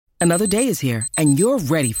Another day is here, and you're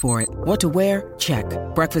ready for it. What to wear? Check.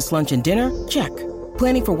 Breakfast, lunch, and dinner? Check.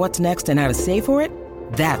 Planning for what's next and how to save for it?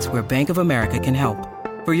 That's where Bank of America can help.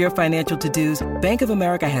 For your financial to-dos, Bank of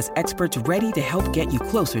America has experts ready to help get you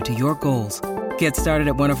closer to your goals. Get started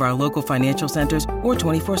at one of our local financial centers or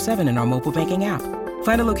 24/7 in our mobile banking app.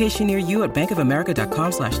 Find a location near you at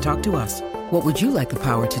bankofamerica.com/talktous. What would you like the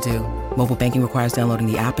power to do? Mobile banking requires downloading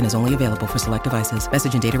the app and is only available for select devices.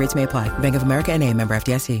 Message and data rates may apply. Bank of America N.A., member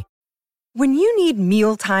FDIC. When you need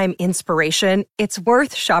mealtime inspiration, it's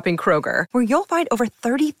worth shopping Kroger, where you'll find over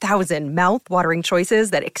 30,000 mouth-watering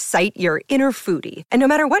choices that excite your inner foodie. And no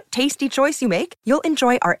matter what tasty choice you make, you'll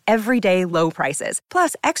enjoy our everyday low prices,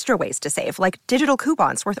 plus extra ways to save, like digital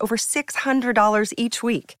coupons worth over $600 each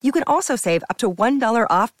week. You can also save up to $1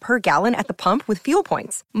 off per gallon at the pump with fuel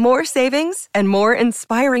points. More savings and more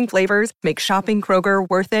inspiring flavors make shopping Kroger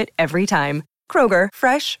worth it every time. Kroger,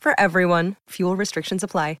 fresh for everyone. Fuel restrictions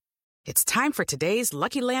apply. It's time for today's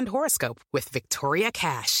Lucky Land horoscope with Victoria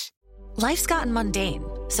Cash. Life's gotten mundane,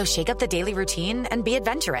 so shake up the daily routine and be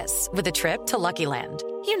adventurous with a trip to Lucky Land.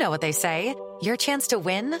 You know what they say, your chance to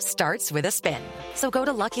win starts with a spin. So go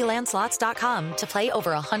to LuckyLandSlots.com to play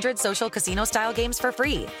over 100 social casino-style games for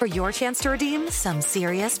free for your chance to redeem some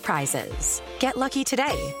serious prizes. Get lucky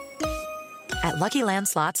today at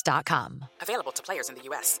LuckyLandSlots.com. Available to players in the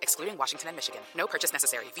U.S., excluding Washington and Michigan. No purchase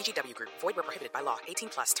necessary. VGW Group. Void where prohibited by law. 18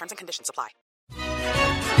 plus. Terms and conditions apply.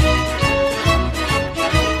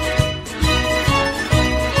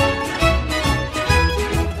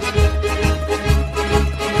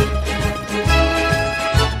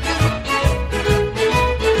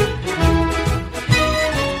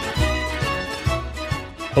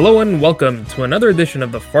 Hello and welcome to another edition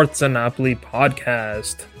of the Forza Napoli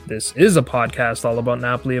podcast. This is a podcast all about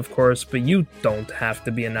Napoli, of course, but you don't have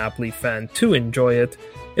to be a Napoli fan to enjoy it.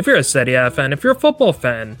 If you're a Serie A fan, if you're a football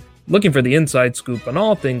fan, looking for the inside scoop on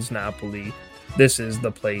all things Napoli, this is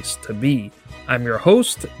the place to be. I'm your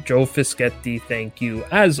host, Joe Fischetti. Thank you,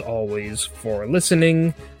 as always, for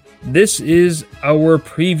listening. This is our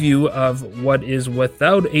preview of what is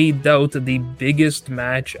without a doubt the biggest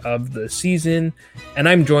match of the season, and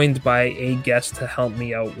I'm joined by a guest to help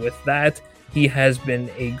me out with that. He has been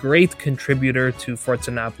a great contributor to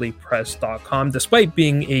ForzaNapoliPress.com, despite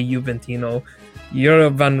being a Juventino.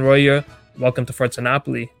 Jurre Wanrooij, welcome to Forza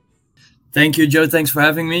Napoli. Thank you, Joe. Thanks for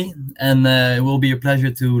having me, and it will be a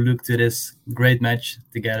pleasure to look to this great match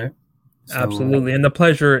together. Absolutely, and the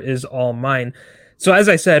pleasure is all mine. So as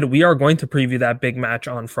I said, we are going to preview that big match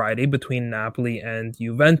on Friday between Napoli and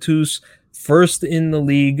Juventus. First in the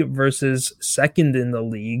league versus second in the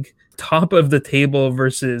league. Top of the table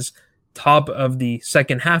versus top of the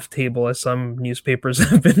second half table, as some newspapers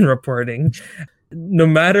have been reporting. No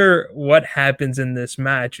matter what happens in this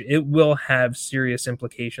match, it will have serious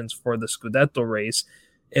implications for the Scudetto race.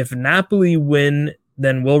 If Napoli win,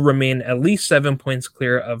 then we'll remain at least 7 points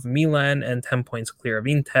clear of Milan and 10 points clear of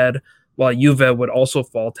Inter, while Juve would also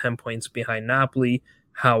fall 10 points behind Napoli.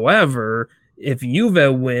 However, if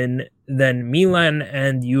Juve win, then Milan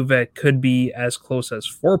and Juve could be as close as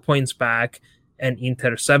 4 points back, and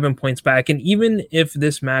Inter 7 points back. And even if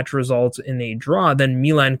this match results in a draw, then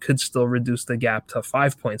Milan could still reduce the gap to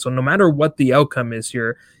 5 points. So no matter what the outcome is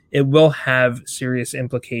here, it will have serious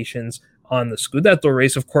implications on the Scudetto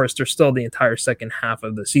race. Of course, there's still the entire second half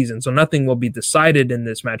of the season, so nothing will be decided in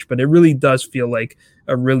this match, but it really does feel like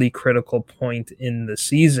a really critical point in the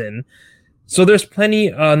season. So there's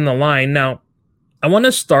plenty on the line. Now, I want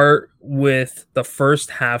to start with the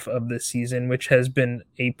first half of the season, which has been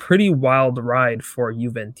a pretty wild ride for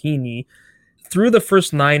Juventini. Through the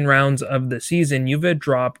first 9 rounds of the season, Juve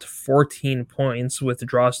dropped 14 points with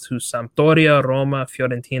draws to Sampdoria, Roma,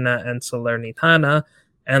 Fiorentina, and Salernitana,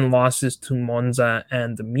 and losses to Monza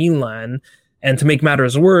and Milan. And to make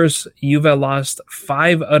matters worse, Juve lost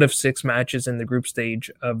 5 out of 6 matches in the group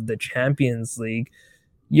stage of the Champions League.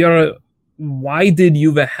 Why did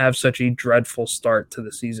Juve have such a dreadful start to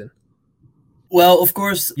the season? Well, of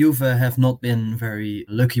course, Juve have not been very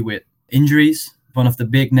lucky with injuries. One of the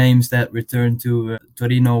big names that returned to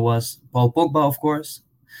Torino was Paul Pogba, of course.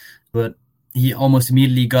 But he almost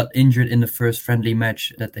immediately got injured in the first friendly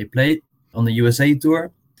match that they played on the USA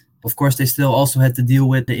tour. Of course, they still also had to deal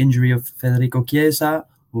with the injury of Federico Chiesa,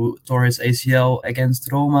 who tore his ACL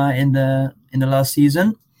against Roma in the last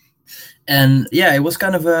season. And yeah, it was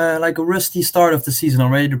kind of like a rusty start of the season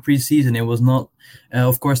already. The preseason, it was not,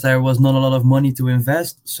 of course, there was not a lot of money to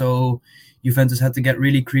invest. So Juventus had to get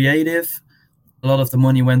really creative. A lot of the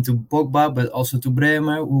money went to Pogba, but also to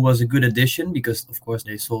Bremer, who was a good addition because, of course,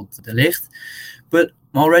 they sold De Ligt. But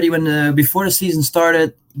already when before the season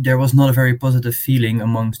started, there was not a very positive feeling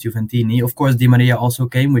amongst Juventini. Of course, Di Maria also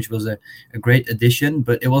came, which was a great addition,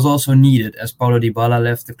 but it was also needed as Paulo Dybala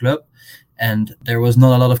left the club. And there was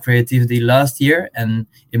not a lot of creativity last year. And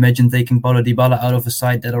imagine taking Paulo Dybala out of a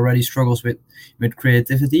side that already struggles with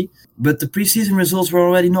creativity. But the preseason results were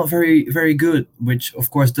already not very, very good, which of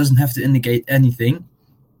course doesn't have to indicate anything.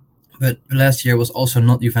 But last year was also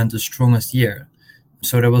not Juventus' strongest year.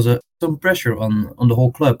 So there was some pressure on the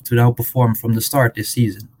whole club to now perform from the start this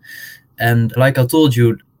season. And like I told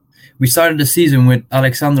you, we started the season with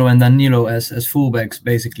Alexandro and Danilo as fullbacks,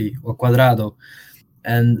 basically, or Cuadrado.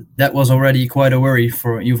 And that was already quite a worry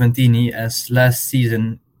for Juventini, as last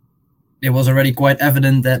season it was already quite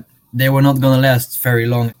evident that they were not going to last very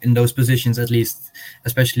long in those positions, at least,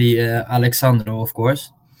 especially Alexandro, of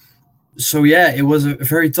course. So yeah, it was a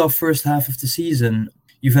very tough first half of the season.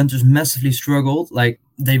 Juventus massively struggled. Like,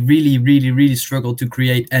 they really, really, really struggled to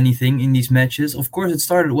create anything in these matches. Of course, it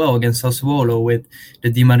started well against Sassuolo with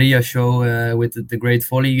the Di Maria show, with the great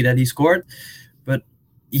volley that he scored. But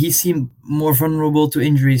he seemed more vulnerable to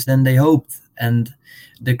injuries than they hoped. And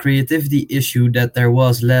the creativity issue that there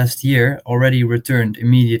was last year already returned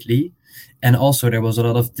immediately. And also there was a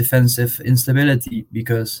lot of defensive instability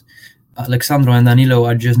because Alexandro and Danilo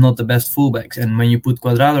are just not the best fullbacks. And when you put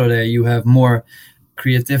Cuadrado there, you have more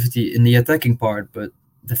creativity in the attacking part. But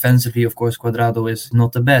defensively, of course, Cuadrado is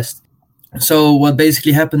not the best. So what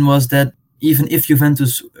basically happened was that even if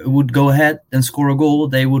Juventus would go ahead and score a goal,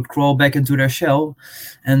 they would crawl back into their shell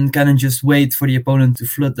and kind of just wait for the opponent to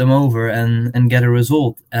flood them over and get a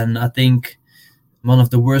result. And I think one of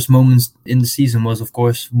the worst moments in the season was, of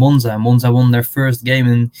course, Monza. Monza won their first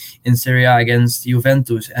game in Serie A against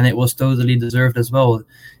Juventus, and it was totally deserved as well.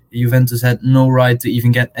 Juventus had no right to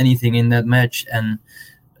even get anything in that match. And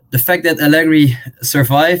the fact that Allegri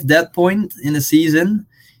survived that point in the season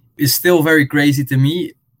is still very crazy to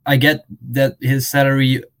me. I get that his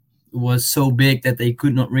salary was so big that they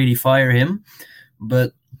could not really fire him,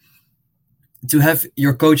 but to have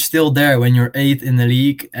your coach still there when you're 8th in the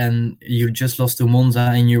league and you just lost to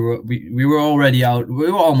Monza and we were already out,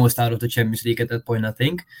 we were almost out of the Champions League at that point, I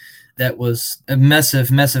think. That was a massive,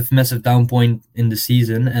 massive, massive down point in the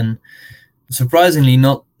season, and surprisingly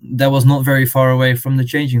that was not very far away from the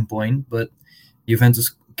changing point, but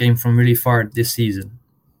Juventus came from really far this season.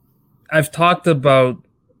 I've talked about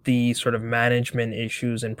the sort of management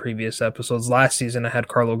issues in previous episodes. Last season, I had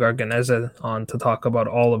Carlo Garganese on to talk about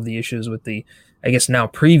all of the issues with the, I guess now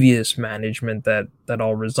previous management that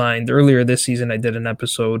all resigned. Earlier this season, I did an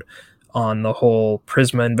episode on the whole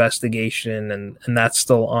Prisma investigation, and that's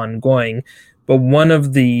still ongoing. But one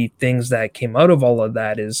of the things that came out of all of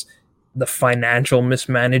that is the financial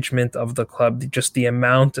mismanagement of the club, just the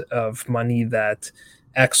amount of money that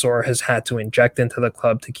Exor has had to inject into the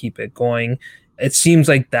club to keep it going. It seems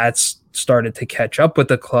like that's started to catch up with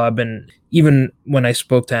the club. And even when I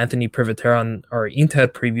spoke to Anthony Privitera on our Inter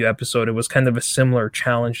preview episode, it was kind of a similar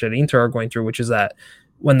challenge that Inter are going through, which is that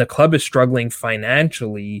when the club is struggling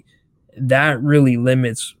financially, that really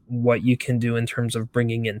limits what you can do in terms of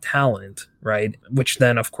bringing in talent, right? Which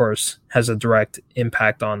then, of course, has a direct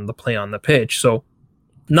impact on the play on the pitch. So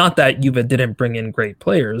not that Juve didn't bring in great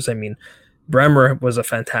players. I mean, Bremer was a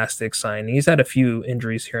fantastic sign. He's had a few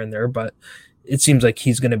injuries here and there, but it seems like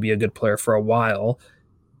he's going to be a good player for a while.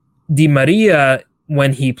 Di Maria,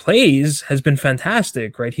 when he plays, has been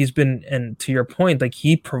fantastic, right? He's been, and to your point, like,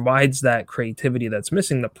 he provides that creativity that's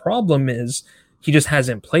missing. The problem is he just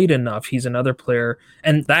hasn't played enough. He's another player,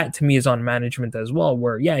 and that to me is on management as well,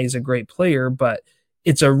 where, yeah, he's a great player, but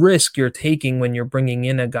it's a risk you're taking when you're bringing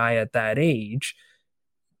in a guy at that age.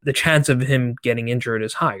 The chance of him getting injured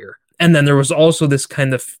is higher. And then there was also this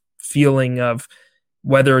kind of feeling of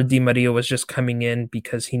whether Di Maria was just coming in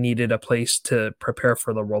because he needed a place to prepare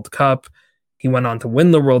for the World Cup. He went on to win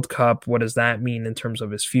the World Cup. What does that mean in terms of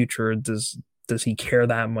his future? Does he care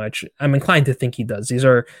that much? I'm inclined to think he does.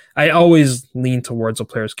 I always lean towards the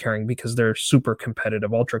players caring because they're super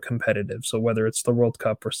competitive, ultra competitive. So whether it's the World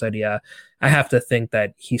Cup or Serie A, I have to think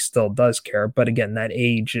that he still does care. But again, that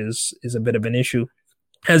age is a bit of an issue.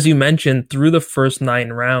 As you mentioned, through the first 9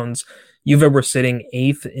 rounds, Juve were sitting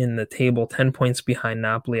 8th in the table, 10 points behind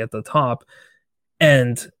Napoli at the top.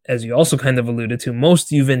 And as you also kind of alluded to,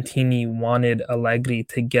 most Juventini wanted Allegri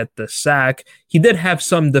to get the sack. He did have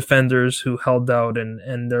some defenders who held out,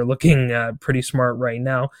 and they're looking pretty smart right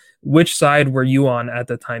now. Which side were you on at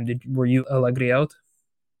the time? Were you Allegri out?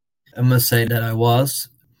 I must say that I was,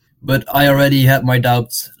 but I already had my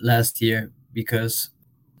doubts last year because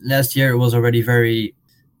last year it was already very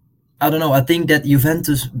I don't know. I think that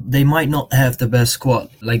Juventus, they might not have the best squad.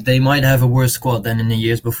 Like, they might have a worse squad than in the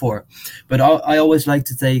years before. But I always like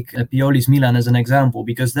to take Pioli's Milan as an example,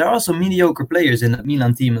 because there are some mediocre players in that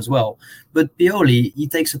Milan team as well. But Pioli, he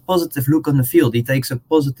takes a positive look on the field. He takes a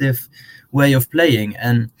positive way of playing.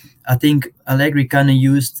 And I think Allegri kind of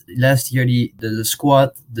used last year the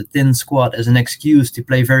squad, the thin squad, as an excuse to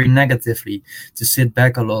play very negatively, to sit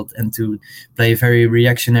back a lot and to play very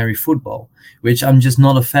reactionary football, which I'm just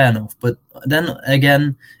not a fan of. But then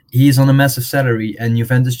again, he's on a massive salary, and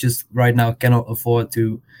Juventus just right now cannot afford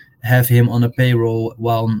to have him on a payroll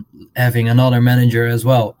while having another manager as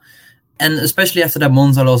well. And especially after that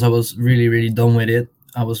Monza loss, I was really, really done with it.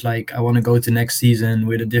 I was like, I want to go to next season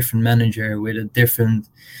with a different manager, with a different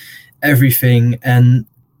everything. And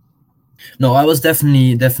no, I was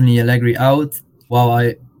definitely Allegri out, while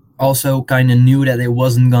I also kind of knew that it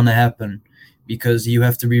wasn't going to happen, because you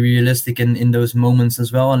have to be realistic in those moments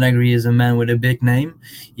as well. Allegri is a man with a big name.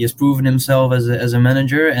 He has proven himself as a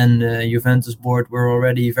manager, and the Juventus board were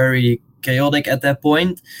already very chaotic at that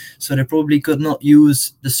point. So they probably could not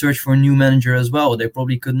use the search for a new manager as well. They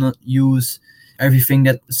probably could not use everything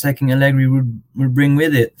that sacking Allegri would bring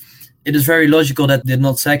with it. It is very logical that they did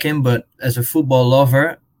not sack him, but as a football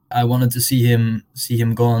lover, I wanted to see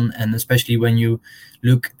him gone. And especially when you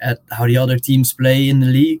look at how the other teams play in the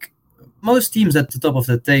league, most teams at the top of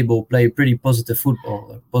the table play pretty positive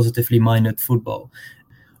football, positively minded football.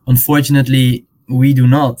 Unfortunately, we do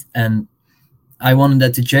not, and I wanted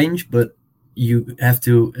that to change, but you have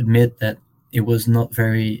to admit that it was not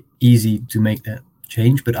very easy to make that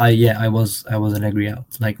change. But I was Allegri out,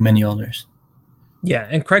 like many others. Yeah,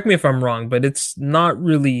 and correct me if I'm wrong, but it's not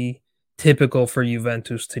really typical for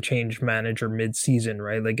Juventus to change manager mid-season,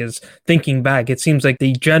 right? Like, as thinking back, it seems like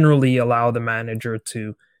they generally allow the manager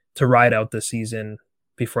to ride out the season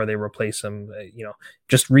before they replace him.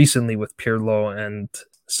 Just recently with Pirlo and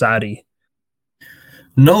Sarri.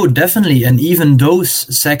 No, definitely. And even those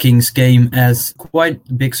sackings came as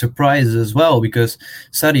quite big surprises as well, because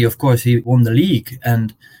Sarri, of course, he won the league,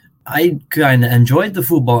 and I kind of enjoyed the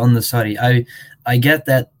football under Sarri. I get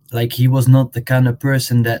that, like, he was not the kind of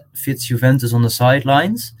person that fits Juventus on the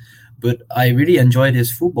sidelines, but I really enjoyed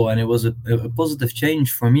his football, and it was a positive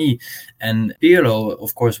change for me. And Pirlo,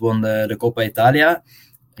 of course, won the Coppa Italia.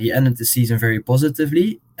 He ended the season very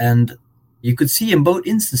positively, and you could see in both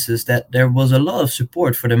instances that there was a lot of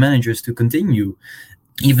support for the managers to continue.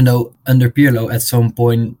 Even though under Pirlo, at some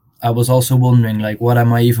point, I was also wondering, like, what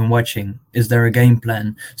am I even watching? Is there a game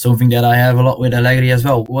plan? Something that I have a lot with Allegri as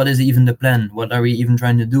well. What is even the plan? What are we even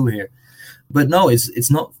trying to do here? But no,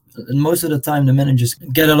 it's not. Most of the time, the managers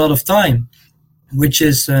get a lot of time, which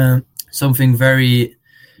is something very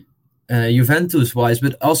Juventus-wise.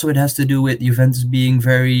 But also it has to do with Juventus being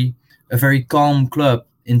a very calm club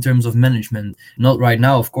in terms of management. Not right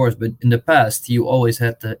now, of course, but in the past, you always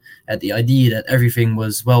had the idea that everything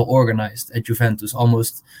was well organized at Juventus,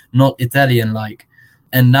 almost not Italian-like.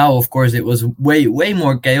 And now, of course, it was way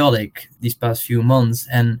more chaotic these past few months,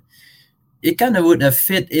 and it kind of would have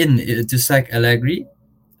fit in to sack Allegri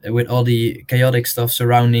with all the chaotic stuff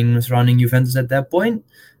surrounding Juventus at that point.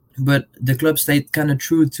 But the club stayed kind of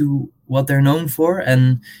true to what they're known for,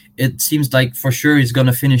 and it seems like for sure he's going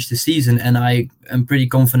to finish the season, and I am pretty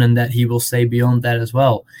confident that he will stay beyond that as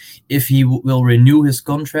well. If he will renew his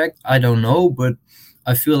contract, I don't know, but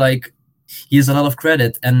I feel like he has a lot of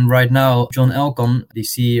credit. And right now, John Elkann, the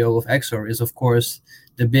CEO of Exor, is of course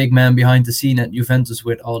the big man behind the scene at Juventus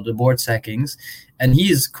with all the board sackings, and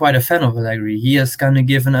he is quite a fan of Allegri. He has kind of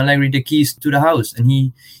given Allegri the keys to the house, and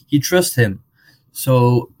he trusts him.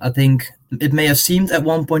 So I think it may have seemed at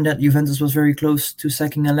one point that Juventus was very close to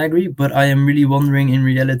sacking Allegri, but I am really wondering in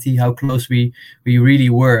reality how close we really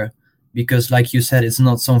were, because like you said, it's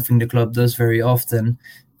not something the club does very often,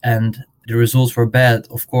 and the results were bad,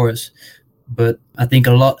 of course, but I think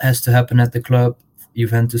a lot has to happen at the club,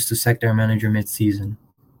 Juventus, to sack their manager mid-season.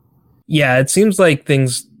 Yeah, it seems like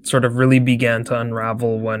things sort of really began to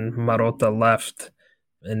unravel when Marotta left,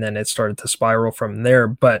 and then it started to spiral from there.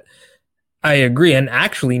 But I agree. And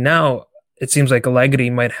actually now it seems like Allegri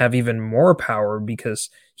might have even more power, because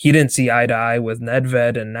he didn't see eye to eye with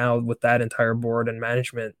Nedved, and now with that entire board and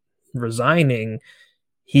management resigning,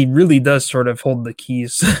 he really does sort of hold the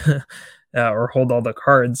keys or hold all the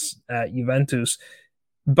cards at Juventus.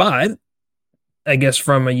 But I guess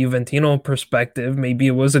from a Juventino perspective, maybe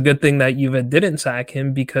it was a good thing that Juve didn't sack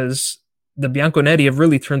him, because the Bianconeri have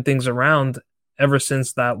really turned things around ever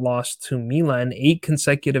since that loss to Milan. 8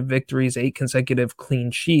 consecutive victories, 8 consecutive clean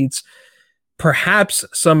sheets. Perhaps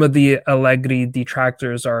some of the Allegri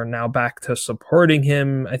detractors are now back to supporting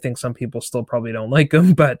him. I think some people still probably don't like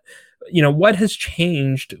him, but What has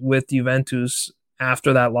changed with Juventus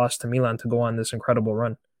after that loss to Milan to go on this incredible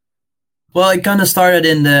run? Well, it kind of started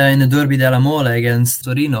in the Derby della Mole against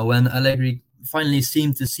Torino when Allegri finally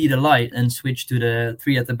seemed to see the light and switched to the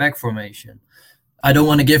 3 at the back formation. I don't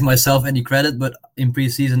want to give myself any credit, but in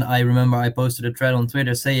preseason, I remember I posted a thread on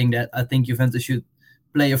Twitter saying that I think Juventus should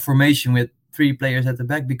play a formation with 3 players at the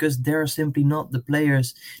back because they're simply not the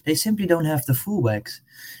players. They simply don't have the fullbacks.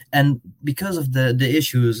 And because of the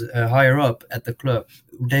issues higher up at the club,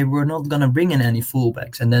 they were not going to bring in any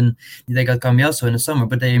fullbacks. And then they got Cambiaso in the summer,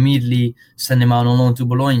 but they immediately sent him out on loan to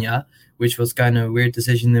Bologna, which was kind of a weird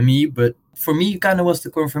decision to me. But for me, it kind of was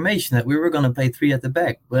the confirmation that we were going to play 3 at the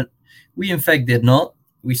back. But we, in fact, did not.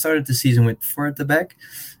 We started the season with 4 at the back.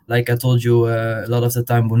 Like I told you, a lot of the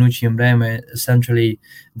time, Bonucci and Bremer centrally,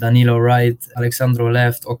 Danilo right, Alexandro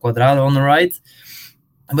left, or Quadrado on the right.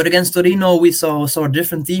 But against Torino, we saw a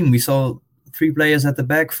different team. We saw 3 players at the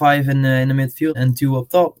back, 5 in the midfield, and 2 up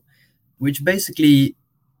top, which basically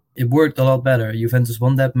it worked a lot better. Juventus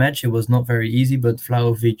won that match. It was not very easy, but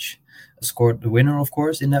Vlahovic scored the winner, of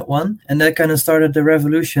course, in that one. And that kind of started the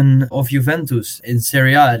revolution of Juventus, in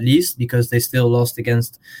Serie A at least, because they still lost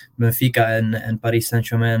against Benfica and Paris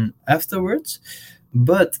Saint-Germain afterwards.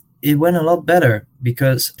 But it went a lot better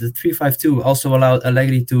because the 3-5-2 also allowed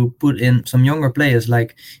Allegri to put in some younger players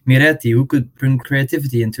like Miretti, who could bring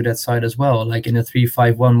creativity into that side as well, like in the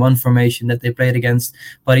 3-5-1-1 formation that they played against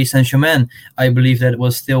Paris Saint-Germain. I believe that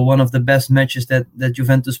was still one of the best matches that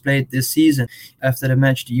Juventus played this season. After the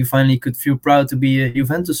match, you finally could feel proud to be a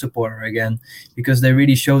Juventus supporter again because they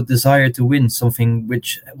really showed desire to win, something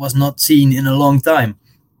which was not seen in a long time.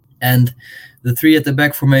 And the 3 at the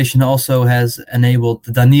back formation also has enabled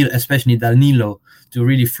Danilo, especially Danilo, to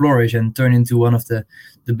really flourish and turn into one of the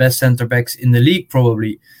best center backs in the league,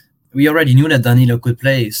 probably. We already knew that Danilo could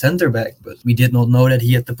play center back, but we did not know that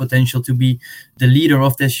he had the potential to be the leader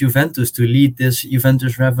of this Juventus, to lead this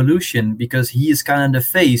Juventus revolution, because he is kind of the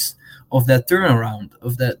face of that turnaround,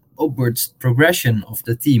 of that upwards progression of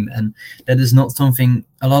the team. And that is not something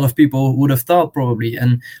a lot of people would have thought, probably.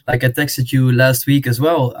 And like I texted you last week as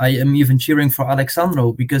well, I am even cheering for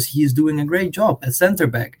Alexandro because he is doing a great job at center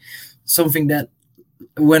back. Something that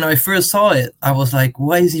when I first saw it, I was like,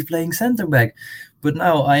 why is he playing center back? But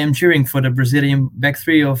now I am cheering for the Brazilian back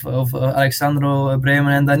 3 of Alexandro,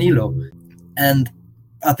 Bremer and Danilo. And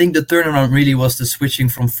I think the turnaround really was the switching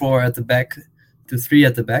from 4 at the back to 3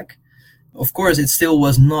 at the back. Of course, it still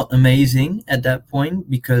was not amazing at that point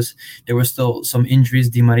because there were still some injuries.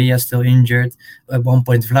 Di Maria still injured. At one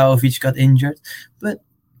point, Vlahovic got injured. But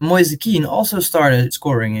Moise Kean also started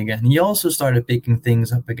scoring again. He also started picking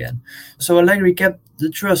things up again. So Allegri kept the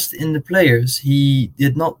trust in the players. He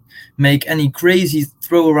did not make any crazy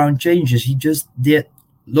throw-around changes. He just did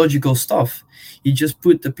logical stuff. He just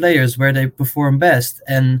put the players where they perform best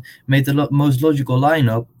and made the most logical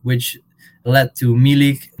lineup, which led to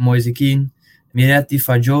Milik, Moise Kean, Miretti,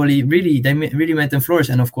 Fagioli. They really made them flourish.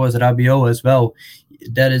 And of course, Rabiot as well.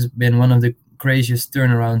 That has been one of the craziest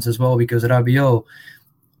turnarounds as well, because Rabiot,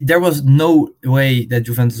 there was no way that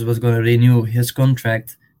Juventus was going to renew his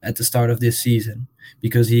contract at the start of this season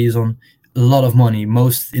because he is on a lot of money,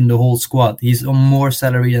 most in the whole squad. He's on more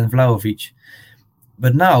salary than Vlahovic.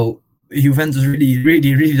 But now, Juventus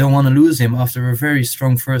really don't want to lose him after a very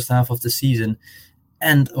strong first half of the season.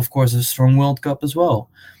 And, of course, a strong World Cup as well.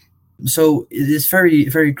 So it is very,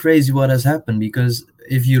 very crazy what has happened, because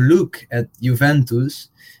if you look at Juventus,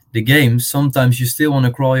 the games, sometimes you still want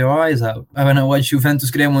to crawl your eyes out. When I watch Juventus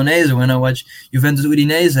Cremonese, when I watch Juventus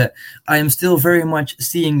Udinese, I am still very much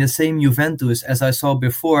seeing the same Juventus as I saw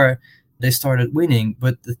before they started winning.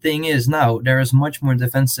 But the thing is now, there is much more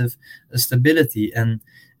defensive stability, and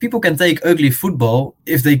people can take ugly football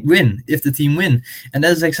if they win, if the team win. And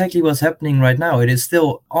that's exactly what's happening right now. It is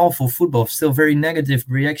still awful football, still very negative,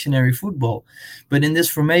 reactionary football. But in this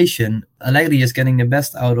formation, Allegri is getting the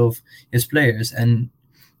best out of his players, and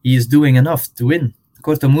he is doing enough to win.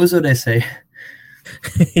 Cortomuso, they say.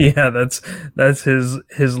 Yeah, that's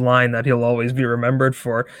his line that he'll always be remembered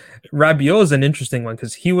for. Rabiot is an interesting one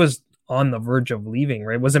because he was on the verge of leaving,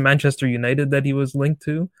 right? Was it Manchester United that he was linked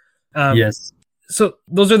to? Yes. So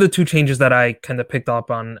those are the 2 changes that I kind of picked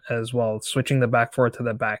up on as well, switching the back 4 to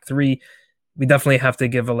the back 3. We definitely have to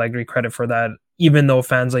give Allegri credit for that, even though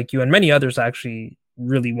fans like you and many others actually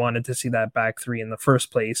really wanted to see that back 3 in the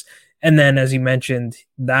first place. And then, as you mentioned,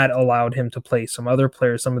 that allowed him to play some other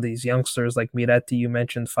players, some of these youngsters like Miretti, you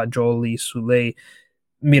mentioned, Fagioli, Soulé.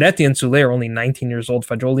 Miretti and Soulé are only 19 years old,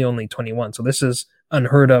 Fagioli only 21. So this is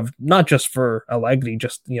unheard of, not just for Allegri,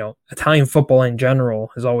 just, Italian football in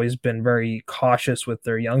general has always been very cautious with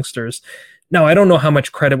their youngsters. Now, I don't know how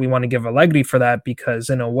much credit we want to give Allegri for that, because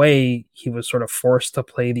in a way he was sort of forced to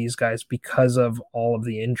play these guys because of all of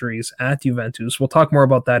the injuries at Juventus. We'll talk more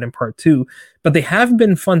about that in part 2, but they have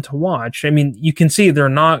been fun to watch. I mean, you can see they're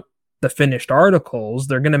not the finished articles.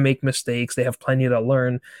 They're going to make mistakes. They have plenty to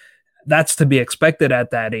learn. That's to be expected at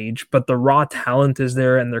that age, but the raw talent is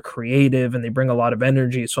there, and they're creative and they bring a lot of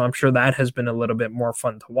energy. So I'm sure that has been a little bit more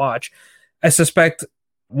fun to watch. I suspect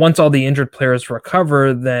once all the injured players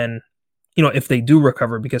recover, then, if they do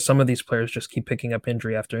recover, because some of these players just keep picking up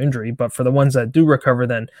injury after injury, but for the ones that do recover,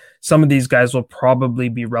 then some of these guys will probably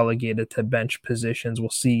be relegated to bench positions. We'll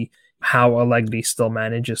see how Allegri still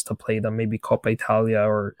manages to play them, maybe Coppa Italia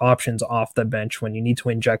or options off the bench when you need to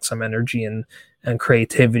inject some energy and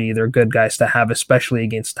creativity. They're good guys to have, especially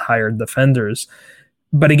against tired defenders.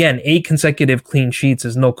 But again, 8 consecutive clean sheets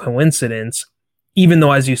is no coincidence, even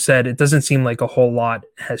though, as you said, it doesn't seem like a whole lot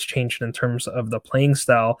has changed in terms of the playing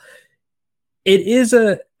style. It is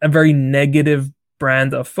a very negative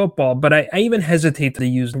brand of football, but I even hesitate to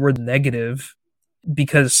use the word negative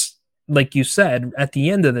because, like you said, at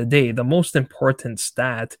the end of the day, the most important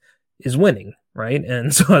stat is winning, right?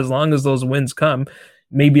 And so as long as those wins come,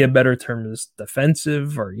 maybe a better term is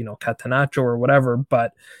defensive or, catenaccio or whatever.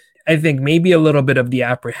 But I think maybe a little bit of the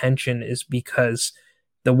apprehension is because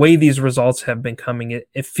the way these results have been coming,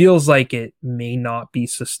 it feels like it may not be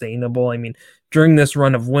sustainable. I mean, during this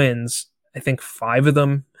run of wins, I think 5 of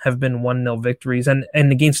them have been 1-0 victories. And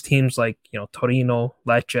against teams like, Torino,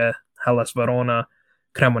 Lecce, Hellas Verona,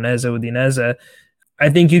 Cremonese, Udinese, I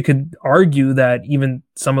think you could argue that even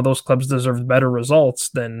some of those clubs deserved better results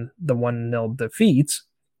than the 1-0 defeats.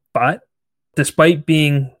 But despite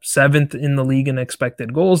being 7th in the league in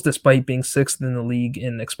expected goals, despite being 6th in the league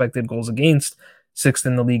in expected goals against, 6th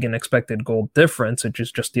in the league in expected goal difference, which is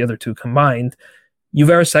just the other 2 combined, Juve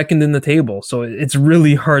are 2nd in the table. So it's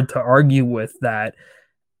really hard to argue with that.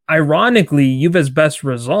 Ironically, Juve's best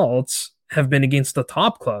results have been against the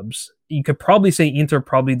top clubs. You could probably say Inter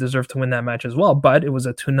probably deserved to win that match as well, but it was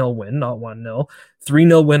a 2-0 win, not 1-0.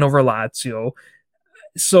 3-0 win over Lazio.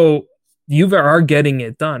 So Juve are getting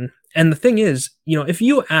it done. And the thing is, if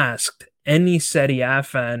you asked any Serie A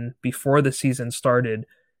fan before the season started,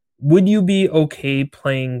 would you be okay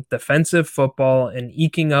playing defensive football and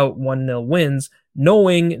eking out 1-0 wins,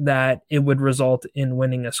 knowing that it would result in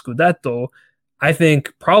winning a Scudetto? I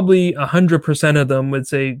think probably 100% of them would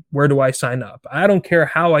say, where do I sign up? I don't care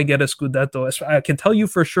how I get a Scudetto. I can tell you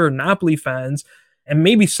for sure, Napoli fans, and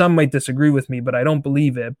maybe some might disagree with me, but I don't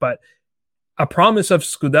believe it, but a promise of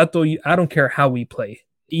Scudetto, I don't care how we play.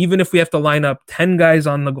 Even if we have to line up 10 guys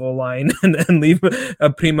on the goal line and leave a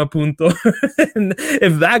prima punto. And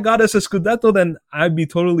if that got us a Scudetto, then I'd be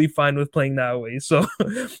totally fine with playing that way. So,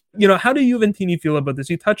 how do Juventini feel about this?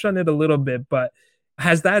 You touched on it a little bit, but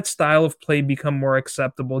has that style of play become more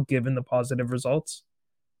acceptable given the positive results?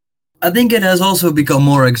 I think it has also become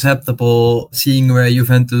more acceptable seeing where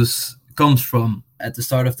Juventus comes from at the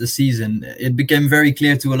start of the season. It became very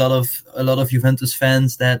clear to a lot of Juventus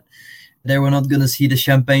fans that they were not going to see the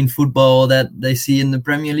champagne football that they see in the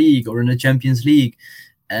Premier League or in the Champions League.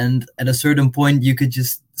 And at a certain point, you could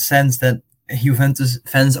just sense that Juventus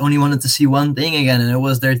fans only wanted to see one thing again, and it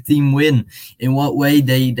was their team win. In what way,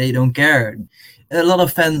 they don't care. A lot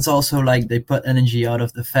of fans also, they put energy out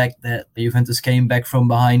of the fact that Juventus came back from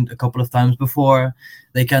behind a couple of times before.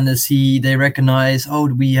 They kind of they recognize,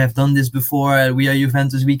 we have done this before. We are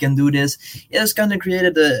Juventus, we can do this. It has kind of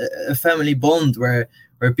created a family bond where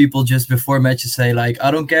people just before matches say,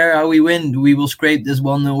 I don't care how we win. We will scrape this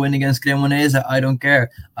 1-0 win against Cremonese. I don't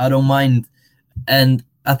care. I don't mind. And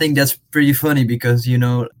I think that's pretty funny because,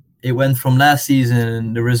 it went from last season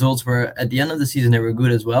and the results were, at the end of the season, they were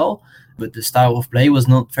good as well. But the style of play was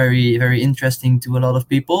not very, very interesting to a lot of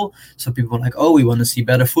people. So people were like, we want to see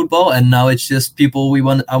better football. And now it's just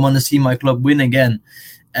I want to see my club win again.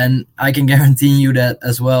 And I can guarantee you that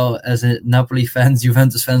as well as Napoli fans,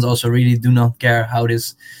 Juventus fans also really do not care how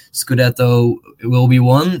this Scudetto will be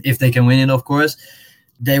won. If they can win it, of course,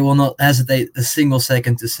 they will not hesitate a single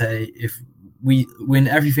second to say, if we win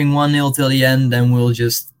everything 1-0 till the end, then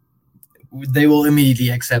they will immediately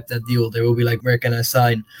accept that deal. They will be like, where can I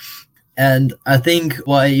sign? And I think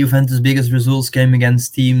why Juventus' biggest results came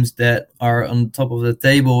against teams that are on top of the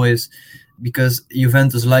table is because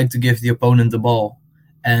Juventus like to give the opponent the ball.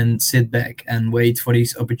 and sit back and wait for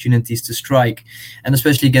these opportunities to strike. And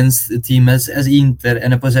especially against a team as Inter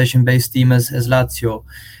and a possession-based team as Lazio,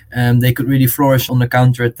 they could really flourish on the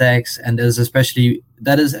counter-attacks. And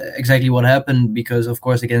that is exactly what happened, because, of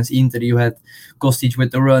course, against Inter, you had Kostic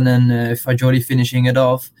with the run and Fagioli finishing it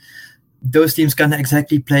off. Those teams kind of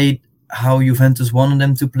exactly played how Juventus wanted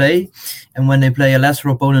them to play. And when they play a lesser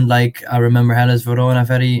opponent, like I remember Hellas Verona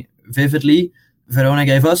very vividly, Verona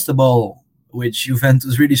gave us the ball, which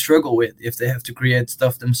Juventus really struggle with if they have to create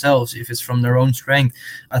stuff themselves, if it's from their own strength.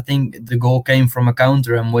 I think the goal came from a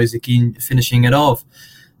counter and Moise Kean finishing it off.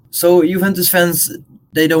 So Juventus fans,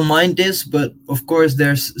 they don't mind this, but of course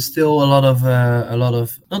there's still a lot of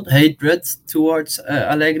not hatred towards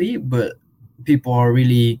Allegri, but people are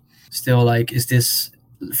really still like, is this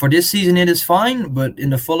for this season? It is fine, but in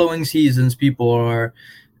the following seasons, people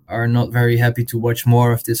are not very happy to watch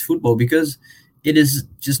more of this football, because it is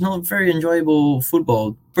just not very enjoyable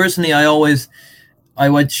football. Personally, I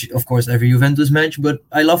watch, of course, every Juventus match, but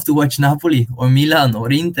I love to watch Napoli or Milan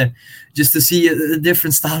or Inter just to see a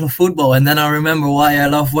different style of football. And then I remember why I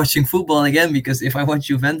love watching football again, because if I watch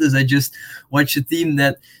Juventus, I just watch a team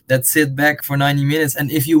that sit back for 90 minutes.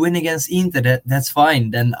 And if you win against Inter, that's fine.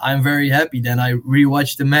 Then I'm very happy. Then I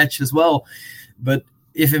rewatch the match as well. But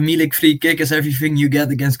if a Milik free kick is everything you get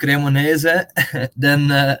against Cremonese, then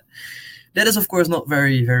that is, of course, not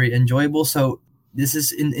very, very enjoyable. So this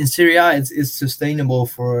is in Serie A, it's sustainable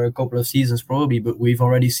for a couple of seasons probably, but we've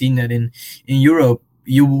already seen that in Europe,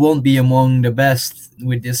 you won't be among the best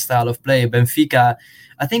with this style of play. I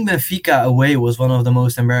think Benfica away was one of the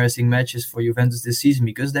most embarrassing matches for Juventus this season,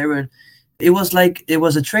 because it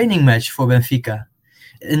was a training match for Benfica.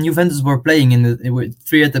 And Juventus were playing with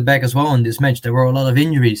three at the back as well in this match. There were a lot of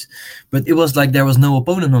injuries, but it was like there was no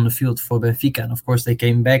opponent on the field for Benfica. And of course, they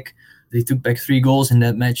came back. They took back 3 goals in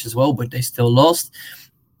that match as well, but they still lost.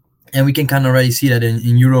 And we can kind of already see that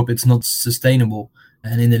in Europe, it's not sustainable.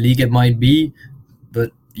 And in the league, it might be.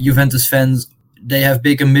 But Juventus fans, they have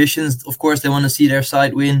big ambitions. Of course, they want to see their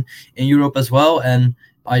side win in Europe as well. And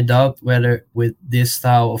I doubt whether with this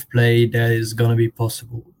style of play, that is going to be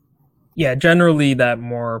possible. Yeah, generally that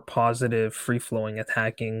more positive, free-flowing,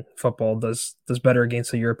 attacking football does better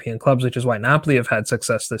against the European clubs, which is why Napoli have had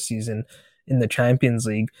success this season in the Champions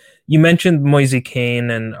League. You mentioned Moise Kean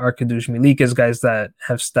and Arkadiusz Milik as guys that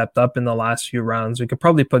have stepped up in the last few rounds. We could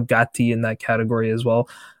probably put Gatti in that category as well.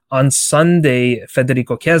 On Sunday,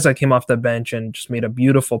 Federico Chiesa came off the bench and just made a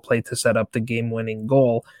beautiful play to set up the game-winning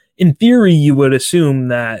goal. In theory, you would assume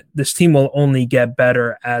that this team will only get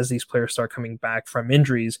better as these players start coming back from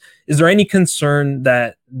injuries. Is there any concern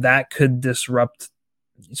that could disrupt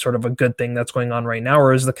sort of a good thing that's going on right now,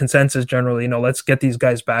 or is the consensus generally, let's get these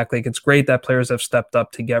guys back? Like, it's great that players have stepped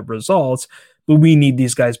up to get results, but we need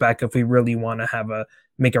these guys back if we really want to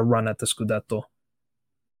make a run at the Scudetto.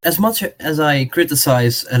 As much as I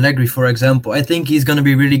criticize Allegri, for example, I think he's going to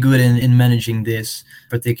be really good in managing this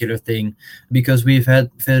particular thing, because we've had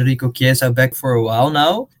Federico Chiesa back for a while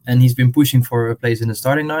now, and he's been pushing for a place in the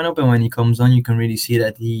starting lineup, and when he comes on, you can really see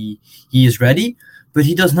that he is ready. But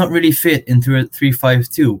he does not really fit into a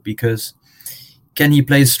 3-5-2, because can he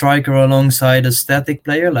play striker alongside a static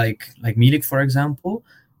player like Milik, for example?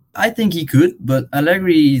 I think he could, but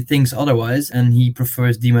Allegri thinks otherwise, and he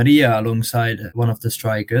prefers Di Maria alongside one of the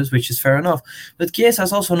strikers, which is fair enough. But Chiesa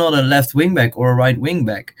is also not a left wing-back or a right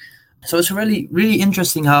wing-back. So it's really, really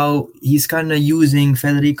interesting how he's kind of using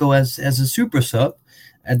Federico as a super sub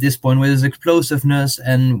at this point, with his explosiveness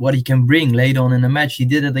and what he can bring late on in the match. He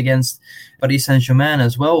did it against Paris Saint-Germain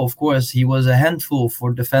as well. Of course, he was a handful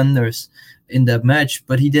for defenders in that match,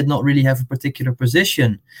 but he did not really have a particular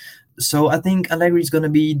position. So I think Allegri is going to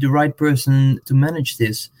be the right person to manage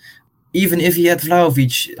this. Even if he had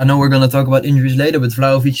Vlahovic, I know we're going to talk about injuries later, but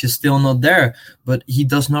Vlahovic is still not there. But he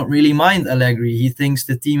does not really mind Allegri. He thinks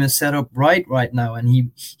the team is set up right now,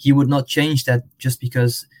 and he would not change that just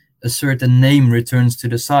because a certain name returns to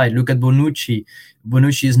the side. Look at Bonucci.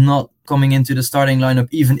 Bonucci is not coming into the starting lineup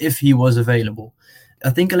even if he was available.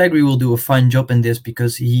 I think Allegri will do a fine job in this,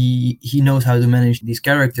 because he knows how to manage these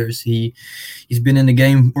characters. He's been in the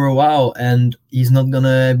game for a while, and he's not going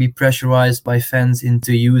to be pressurized by fans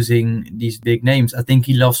into using these big names. I think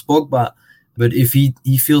he loves Pogba, but if he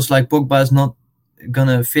feels like Pogba is not going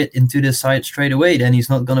to fit into the side straight away, then he's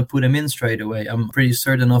not going to put him in straight away. I'm pretty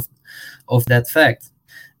certain of that fact.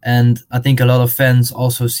 And I think a lot of fans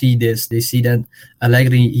also see this. They see that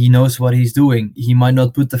Allegri, he knows what he's doing. He might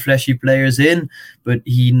not put the flashy players in, but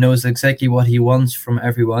he knows exactly what he wants from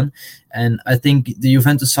everyone. And I think the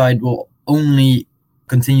Juventus side will only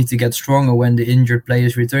continue to get stronger when the injured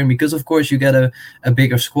players return, because of course you get a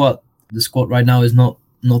bigger squad. The squad right now is not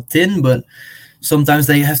not thin, but sometimes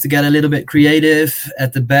they have to get a little bit creative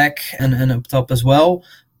at the back and up top as well.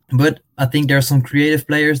 But I think there are some creative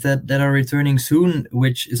players that are returning soon,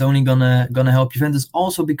 which is only gonna help Juventus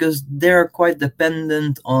also because they're quite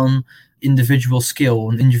dependent on individual skill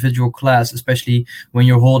and individual class, especially when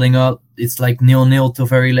you're holding up. It's like 0-0 till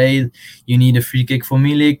very late. You need a free kick for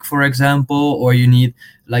Milik, for example, or you need,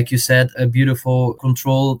 like you said, a beautiful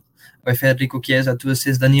control by Federico Chiesa to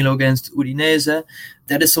assist Danilo against Udinese.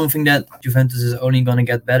 That is something that Juventus is only going to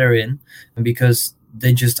get better in because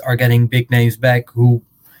they just are getting big names back who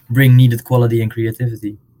bring needed quality and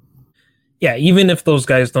creativity. Yeah, even if those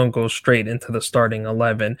guys don't go straight into the starting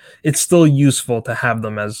 11, it's still useful to have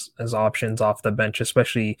them as options off the bench,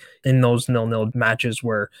 especially in those 0-0 matches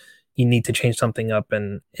where you need to change something up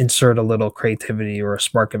and insert a little creativity or a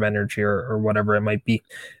spark of energy or whatever it might be.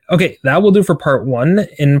 Okay, that will do for part 1.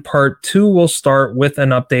 In part 2, we'll start with an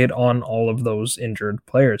update on all of those injured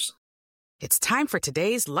players. It's time for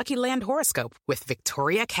today's Lucky Land horoscope with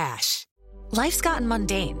Victoria Cash. Life's gotten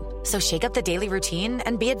mundane, so shake up the daily routine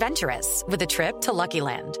and be adventurous with a trip to Lucky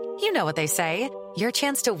Land. You know what they say, your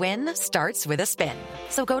chance to win starts with a spin.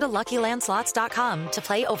 So go to LuckyLandSlots.com to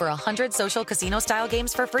play over 100 social casino-style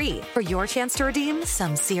games for free for your chance to redeem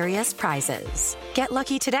some serious prizes. Get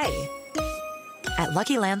lucky today at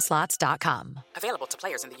LuckyLandSlots.com. Available to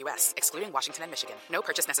players in the U.S., excluding Washington and Michigan. No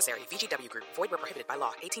purchase necessary. VGW Group. Void where prohibited by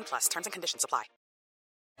law. 18+. Terms and conditions apply.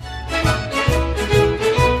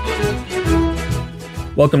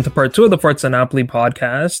 Welcome to part 2 of the Forza Napoli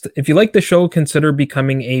podcast. If you like the show, consider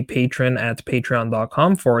becoming a patron at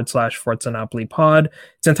patreon.com/Forza Napoli pod.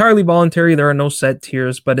 It's entirely voluntary. There are no set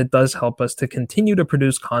tiers, but it does help us to continue to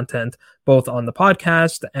produce content both on the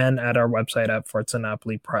podcast and at our website at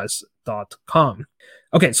forzanapolipress.com.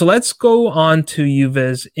 Okay, so let's go on to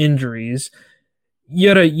Juve's injuries.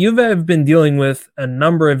 Jurre, Juve have been dealing with a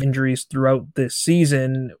number of injuries throughout this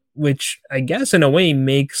season, which I guess in a way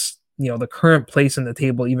makes the current place in the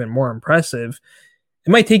table even more impressive. It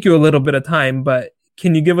might take you a little bit of time, but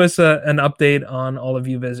can you give us an update on all of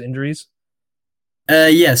Juve's injuries?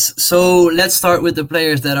 Yes. So let's start with the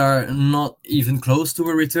players that are not even close to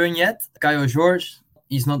a return yet. Jurre,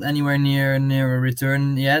 he's not anywhere near a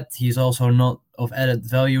return yet. He's also not of added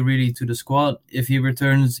value really to the squad. If he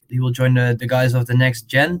returns, he will join the guys of the next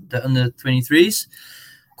gen, the under 23s.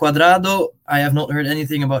 Cuadrado, I have not heard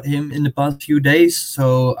anything about him in the past few days,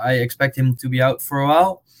 so I expect him to be out for a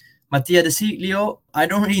while. Mattia De Siglio, I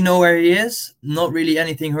don't really know where he is. Not really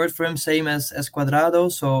anything heard for him, same as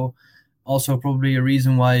Cuadrado, so also probably a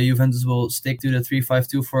reason why Juventus will stick to the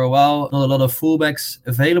 3-5-2 for a while. Not a lot of fullbacks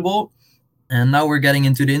available. And now we're getting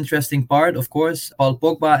into the interesting part, of course. Paul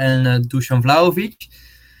Pogba and Dusan Vlahovic.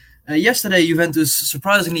 Yesterday, Juventus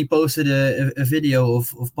surprisingly posted a video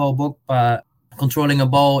of Paul Pogba controlling a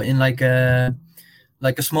ball in like a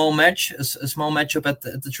small match, a small matchup at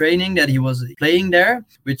the training that he was playing there,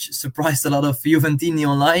 which surprised a lot of Juventini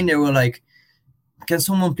online. They were like, can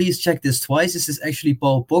someone please check this twice? Is this actually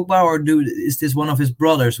Paul Pogba or is this one of his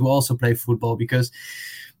brothers who also play football? Because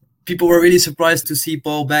people were really surprised to see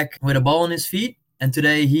Paul back with a ball on his feet. And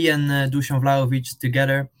today he and Dusan Vlahovic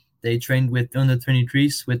together, they trained with under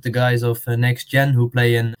 23s with the guys of Next Gen who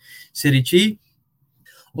play in Serie C.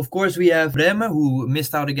 Of course, we have Reme, who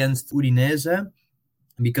missed out against Udinese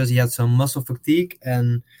because he had some muscle fatigue.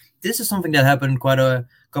 And this is something that happened quite a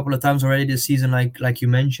couple of times already this season, like you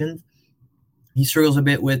mentioned. He struggles a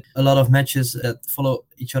bit with a lot of matches that follow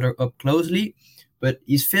each other up closely. But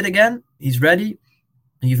he's fit again. He's ready.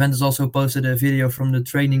 Juventus also posted a video from the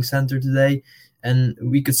training center today. And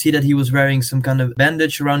we could see that he was wearing some kind of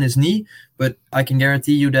bandage around his knee. But I can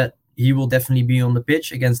guarantee you that he will definitely be on the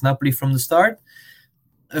pitch against Napoli from the start.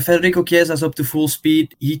 Federico Chiesa is up to full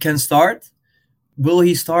speed. He can start. Will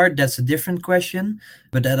he start? That's a different question.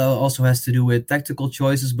 But that also has to do with tactical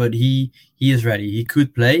choices. But he is ready. He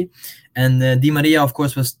could play. And Di Maria, of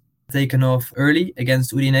course, was taken off early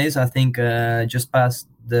against Udinese. I think just past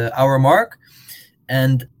the hour mark.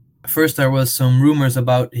 And first there was some rumors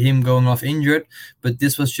about him going off injured. But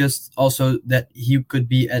this was just also that he could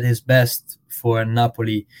be at his best for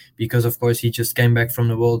Napoli. Because, of course, he just came back from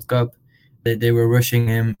the World Cup. They were rushing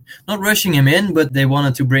him, not rushing him in, but they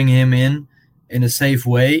wanted to bring him in a safe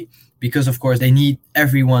way because, of course, they need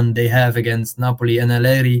everyone they have against Napoli. And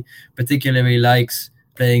Allegri particularly likes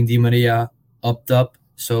playing Di Maria up top.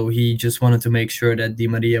 So he just wanted to make sure that Di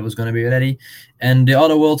Maria was going to be ready. And the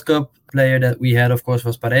other World Cup player that we had, of course,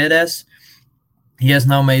 was Paredes. He has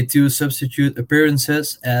now made 2 substitute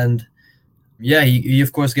appearances. And yeah, he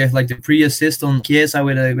of course gave like the pre-assist on Chiesa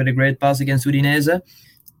with a great pass against Udinese.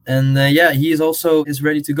 And he is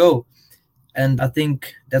ready to go. And I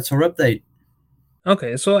think that's our update.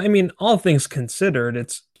 Okay, so I mean, all things considered,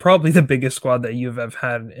 it's probably the biggest squad that Juve have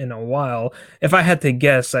had in a while. If I had to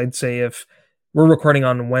guess, I'd say if we're recording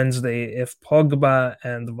on Wednesday, if Pogba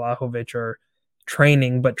and Vlahovic are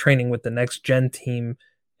training, but training with the next gen team,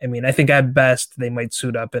 I mean, I think at best they might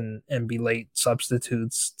suit up and be late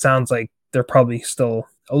substitutes. Sounds like they're probably still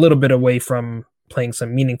a little bit away from playing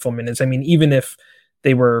some meaningful minutes. I mean, even if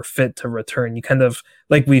they were fit to return, you kind of,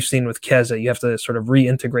 like we've seen with Chiesa, you have to sort of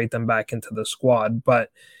reintegrate them back into the squad. But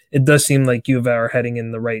it does seem like Juve are heading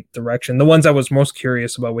in the right direction. The ones I was most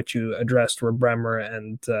curious about, which you addressed, were Bremer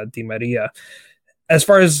and Di Maria. As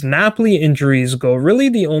far as Napoli injuries go, really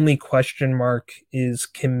the only question mark is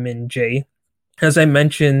Kim Min-jae. As I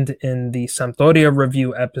mentioned in the Sampdoria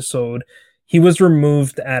review episode, he was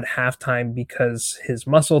removed at halftime because his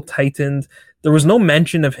muscle tightened. There was no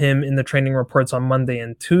mention of him in the training reports on Monday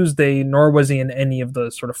and Tuesday, nor was he in any of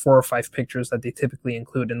the sort of 4 or 5 pictures that they typically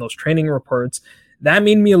include in those training reports. That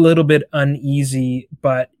made me a little bit uneasy,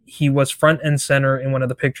 but he was front and center in one of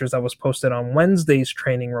the pictures that was posted on Wednesday's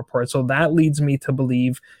training report. So that leads me to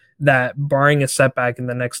believe that barring a setback in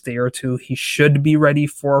the next day or two, he should be ready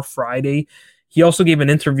for Friday. He also gave an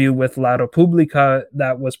interview with La Repubblica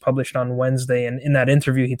that was published on Wednesday, and in that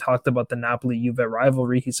interview, he talked about the Napoli-Juve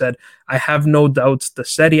rivalry. He said, "I have no doubts the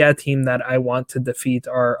Serie A team that I want to defeat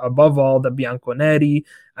are, above all, the Bianconeri.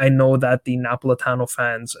 I know that the Napolitano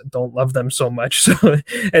fans don't love them so much." So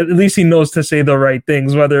at least he knows to say the right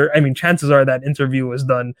things. Chances are that interview was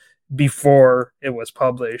done before it was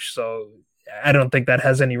published, so I don't think that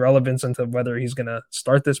has any relevance into whether he's going to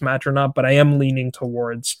start this match or not, but I am leaning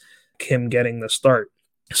towards him getting the start.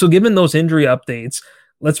 So given those injury updates,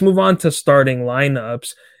 let's move on to starting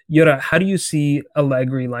lineups. Jurre, how do you see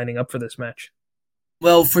Allegri lining up for this match?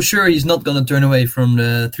 Well, for sure, he's not going to turn away from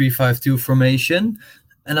the 3-5-2 formation.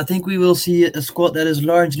 And I think we will see a squad that is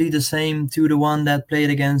largely the same to the one that played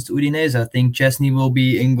against Udinese. I think Chesney will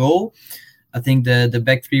be in goal. I think the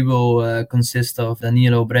back three will consist of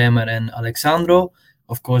Danilo, Bremer, and Alexandro.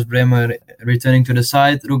 Of course, Bremer returning to the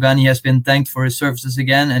side. Rugani has been thanked for his services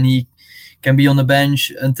again, and he can be on the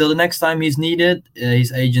bench until the next time he's needed.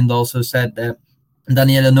 His agent also said that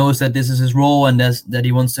Daniele knows that this is his role and that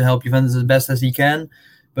he wants to help Juventus as best as he can,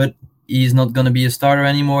 but he's not going to be a starter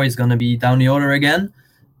anymore. He's going to be down the order again.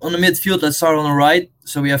 On the midfield, let's start on the right.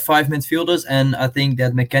 So we have 5 midfielders, and I think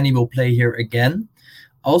that McKennie will play here again.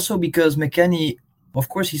 Also because McKennie, of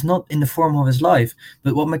course, he's not in the form of his life,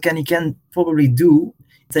 but what McKennie can probably do,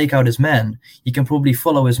 take out his man. He can probably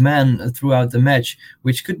follow his man throughout the match,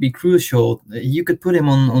 which could be crucial. You could put him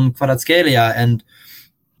on Kvaratskhelia, and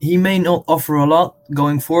he may not offer a lot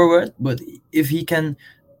going forward, but if he can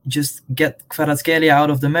just get Kvaratskhelia out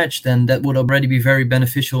of the match, then that would already be very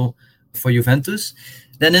beneficial for Juventus.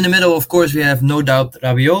 Then in the middle, of course, we have no doubt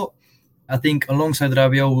Rabiot. I think alongside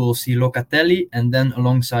Rabiot, we'll see Locatelli, and then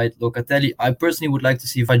alongside Locatelli, I personally would like to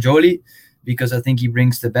see Fagioli, because I think he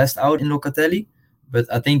brings the best out in Locatelli. But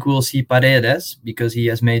I think we'll see Paredes, because he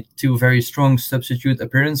has made 2 very strong substitute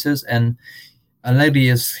appearances, and Allegri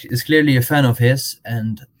is clearly a fan of his,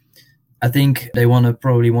 and I think they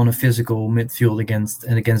probably want a physical midfield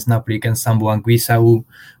against Napoli, against Sambo Anguissa, who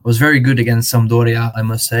was very good against Sampdoria, I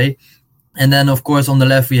must say. And then, of course, on the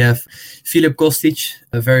left, we have Filip Kostic,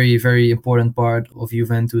 a very, very important part of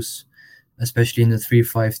Juventus, especially in the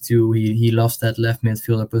 3-5-2. He lost that left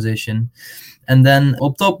midfielder position. And then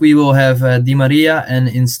up top, we will have Di Maria. And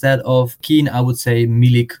instead of Keane, I would say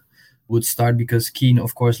Milik would start, because Keane,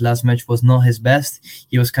 of course, last match was not his best.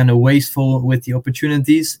 He was kind of wasteful with the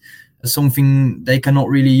opportunities, something they cannot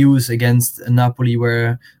really use against Napoli,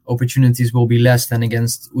 where opportunities will be less than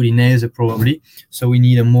against Udinese probably. So we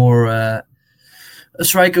need a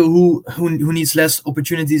striker who needs less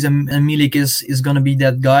opportunities, and Milik is going to be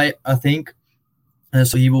that guy, I think.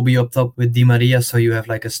 So he will be up top with Di Maria. So you have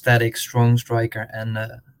like a static, strong striker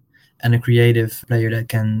and a creative player that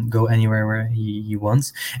can go anywhere where he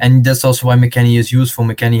wants. And that's also why McKennie is useful.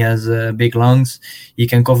 McKennie has big lungs. He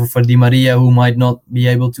can cover for Di Maria, who might not be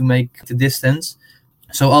able to make the distance.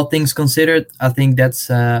 So all things considered, I think that's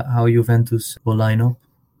how Juventus will line up.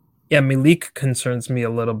 Yeah, Milik concerns me a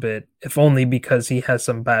little bit, if only because he has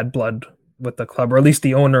some bad blood with the club, or at least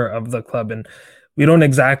the owner of the club. And we don't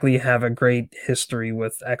exactly have a great history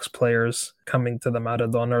with ex-players coming to the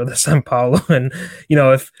Maradona or the San Paolo. And,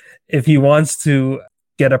 if he wants to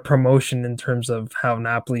get a promotion in terms of how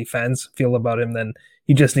Napoli fans feel about him, then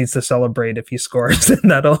he just needs to celebrate if he scores, and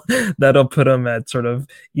that'll put him at sort of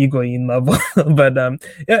Higuain level. But a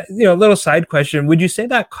little side question: would you say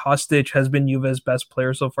that Kostic has been Juve's best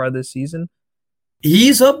player so far this season?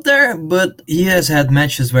 He's up there, but he has had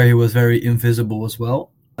matches where he was very invisible as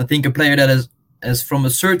well. I think a player that has from a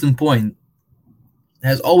certain point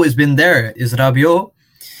has always been there is Rabiot.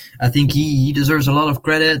 I think he deserves a lot of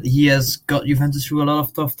credit. He has got Juventus through a lot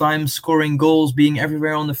of tough times, scoring goals, being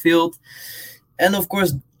everywhere on the field. And of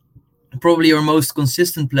course, probably our most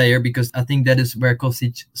consistent player, because I think that is where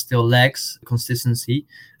Kostic still lacks consistency.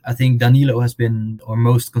 I think Danilo has been our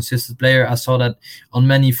most consistent player. I saw that on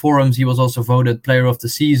many forums he was also voted player of the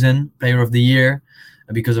season, player of the year,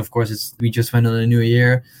 because of course we just went on a new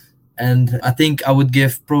year. And I think I would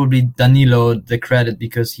give probably Danilo the credit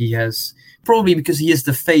because he is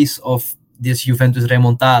the face of this Juventus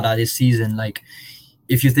remontada this season. Like,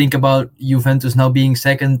 if you think about Juventus now being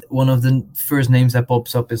second, one of the first names that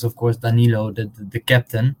pops up is, of course, Danilo, the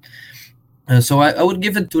captain. So I would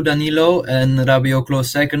give it to Danilo, and Rabiot close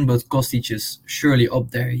second, but Kostic is surely up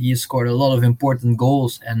there. He scored a lot of important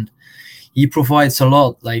goals, and he provides a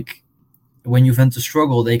lot. Like, when Juventus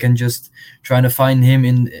struggle, they can just try to find him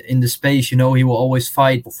in the space. He will always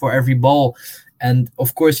fight for every ball. And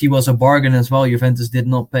of course, he was a bargain as well. Juventus did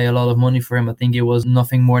not pay a lot of money for him. I think it was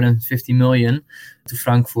nothing more than 50 million to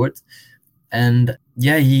Frankfurt. And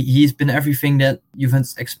yeah, he's been everything that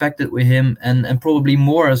Juventus expected with him, and probably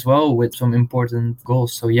more as well, with some important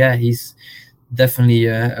goals. So yeah, he's definitely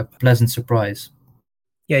a pleasant surprise.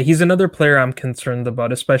 Yeah, he's another player I'm concerned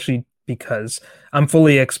about, especially because I'm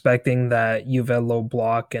fully expecting that Juve low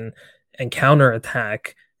block and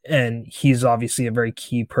counterattack. And he's obviously a very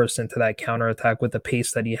key person to that counterattack with the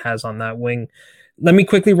pace that he has on that wing. Let me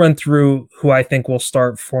quickly run through who I think will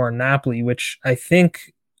start for Napoli, which I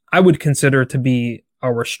think I would consider to be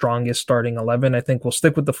our strongest starting 11. I think we'll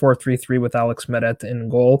stick with the 4-3-3 with Alex Meret in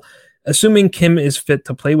goal. Assuming Kim is fit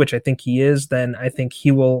to play, which I think he is, then I think he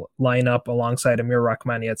will line up alongside Amir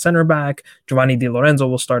Rahmani at center back. Giovanni Di Lorenzo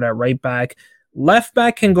will start at right back. Left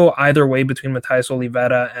back can go either way between Matheus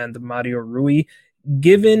Oliveira and Mario Rui.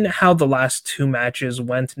 Given how the last two matches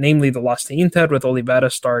went, namely the loss to Inter with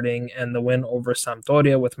Oliveira starting and the win over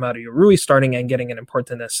Sampdoria with Mario Rui starting and getting an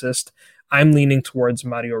important assist, I'm leaning towards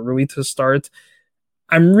Mario Rui to start.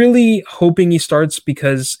 I'm really hoping he starts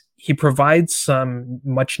because he provides some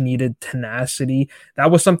much needed tenacity.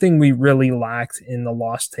 That was something we really lacked in the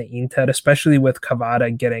loss to Inter, especially with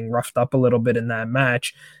Cavada getting roughed up a little bit in that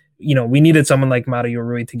match. We needed someone like Mario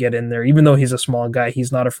Rui to get in there. Even though he's a small guy,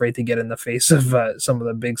 he's not afraid to get in the face of some of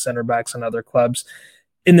the big center backs in other clubs.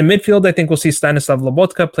 In the midfield, I think we'll see Stanislav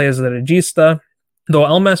Lobotka play as the regista. Though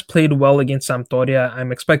Elmas played well against Sampdoria,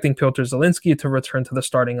 I'm expecting Piotr Zielinski to return to the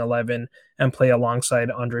starting 11 and play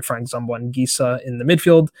alongside Andre Frank Zambo and Gisa in the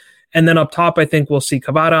midfield. And then up top, I think we'll see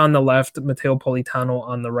Cavada on the left, Matteo Politano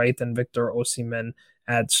on the right, and Victor Osimhen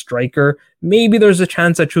at striker. Maybe there's a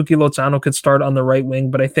chance that Chucky Lozano could start on the right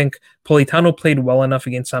wing, but I think Politano played well enough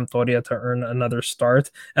against Sampdoria to earn another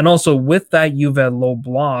start. And also with that Juve low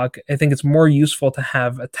block, I think it's more useful to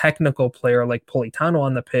have a technical player like Politano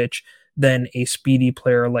on the pitch than a speedy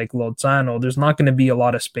player like Lozano. There's not going to be a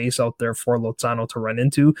lot of space out there for Lozano to run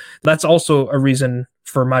into. That's also a reason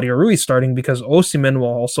for Mario Rui starting, because Osimhen will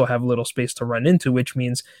also have little space to run into, which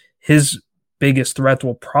means his biggest threat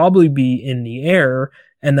will probably be in the air,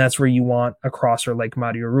 and that's where you want a crosser like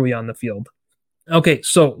Mario Rui on the field. Okay,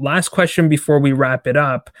 so last question before we wrap it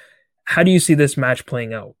up. How do you see this match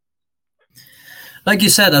playing out? Like you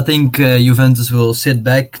said, I think Juventus will sit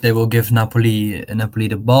back. They will give Napoli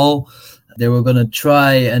the ball. They were going to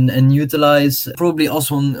try and utilize probably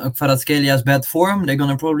also Kvaratskhelia bad form. They're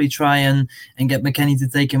going to probably try and get McKennie to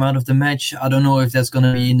take him out of the match. I don't know if that's going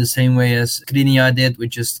to be in the same way as Skriniar did,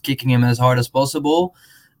 with just kicking him as hard as possible.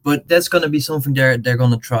 But that's going to be something they're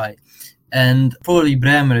going to try. And probably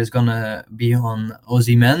Bremer is going to be on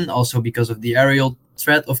Osimhen, also because of the aerial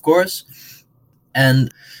threat, of course.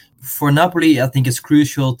 And for Napoli, I think it's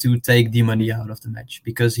crucial to take Di Maria out of the match,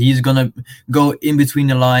 because he's going to go in between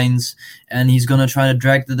the lines and he's going to try to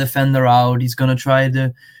drag the defender out. He's going to try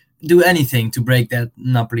to do anything to break that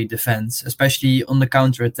Napoli defense, especially on the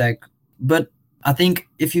counter-attack. But I think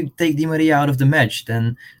if you take Di Maria out of the match,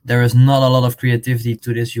 then there is not a lot of creativity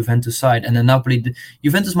to this Juventus side. And the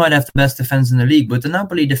Juventus might have the best defense in the league, but the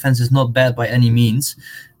Napoli defense is not bad by any means.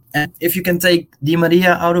 And if you can take Di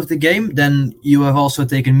Maria out of the game, then you have also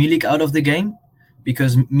taken Milik out of the game,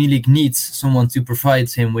 because Milik needs someone to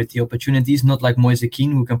provide him with the opportunities, not like Moise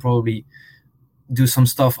Kean, who can probably do some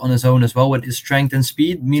stuff on his own as well with his strength and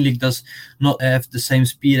speed. Milik does not have the same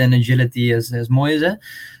speed and agility as Moise.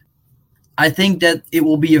 I think that it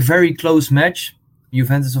will be a very close match.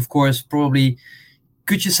 Juventus, of course, probably,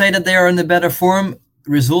 could you say that they are in a better form?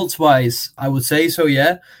 Results-wise, I would say so,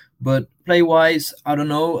 yeah. But play-wise, I don't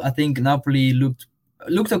know. I think Napoli looked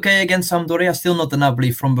Looked okay against Sampdoria, still not the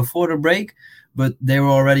Napoli from before the break, but they were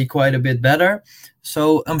already quite a bit better.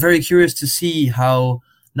 So I'm very curious to see how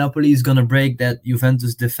Napoli is going to break that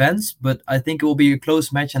Juventus defense, but I think it will be a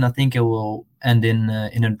close match, and I think it will end in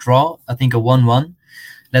a draw. I think a 1-1.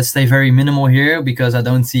 Let's stay very minimal here because I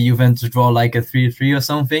don't see Juventus draw like a 3-3 or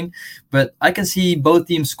something, but I can see both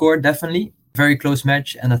teams score definitely. Very close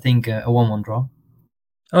match, and I think a 1-1 draw.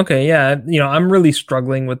 Okay, yeah, I'm really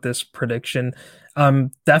struggling with this prediction.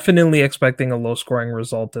 I'm definitely expecting a low-scoring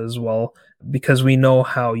result as well because we know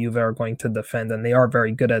how Juve are going to defend, and they are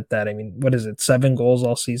very good at that. I mean, what is it, 7 goals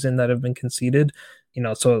all season that have been conceded?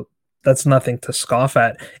 So that's nothing to scoff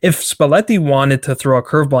at. If Spalletti wanted to throw a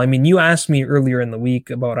curveball, I mean, you asked me earlier in the week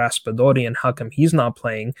about Raspadori and how come he's not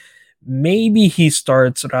playing. Maybe he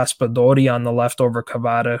starts Raspadori on the left over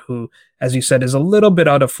Cavada, who, as you said, is a little bit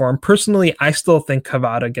out of form. Personally, I still think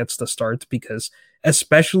Cavada gets the start because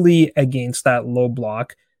especially against that low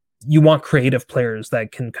block, you want creative players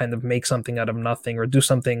that can kind of make something out of nothing or do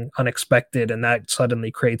something unexpected, and that suddenly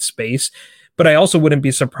creates space. But I also wouldn't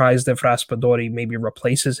be surprised if Raspadori maybe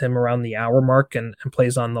replaces him around the hour mark and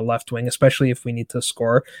plays on the left wing, especially if we need to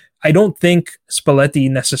score. I don't think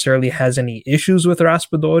Spalletti necessarily has any issues with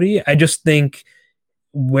Raspadori. I just think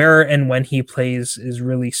where and when he plays is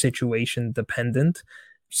really situation dependent.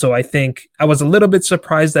 So I think I was a little bit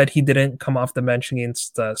surprised that he didn't come off the bench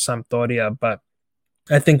against Sampdoria, but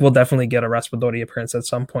I think we'll definitely get a Raspadori appearance at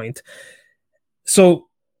some point. So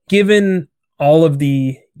given all of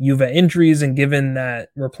the Juve injuries and given that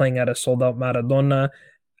we're playing at a sold-out Maradona,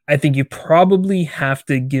 I think you probably have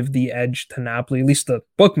to give the edge to Napoli. At least the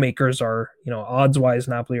bookmakers are, odds-wise,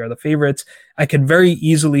 Napoli are the favorites. I could very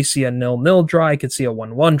easily see a 0-0 draw. I could see a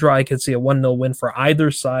 1-1 draw. I could see a 1-0 win for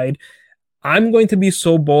either side. I'm going to be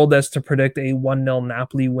so bold as to predict a 1-0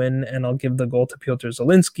 Napoli win, and I'll give the goal to Piotr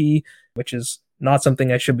Zielinski, which is not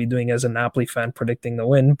something I should be doing as a Napoli fan, predicting the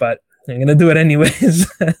win, but I'm going to do it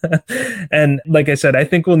anyways. And like I said, I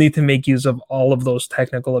think we'll need to make use of all of those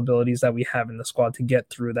technical abilities that we have in the squad to get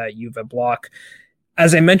through that Juve block.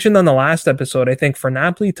 As I mentioned on the last episode, I think for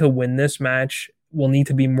Napoli to win this match, we'll need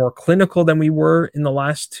to be more clinical than we were in the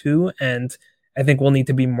last two, and I think we'll need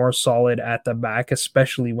to be more solid at the back,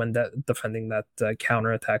 especially when defending that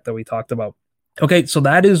counterattack that we talked about. Okay, so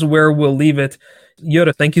that is where we'll leave it.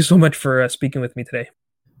 Jurre, thank you so much for speaking with me today.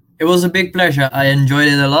 It was a big pleasure. I enjoyed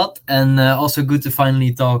it a lot, and also good to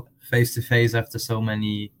finally talk face to face after so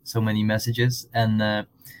many messages. And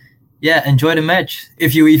enjoy the match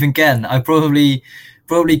if you even can. I probably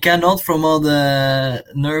cannot from all the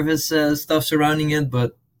nervous stuff surrounding it,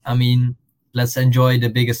 but I mean, let's enjoy the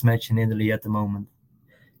biggest match in Italy at the moment.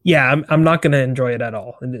 Yeah, I'm not going to enjoy it at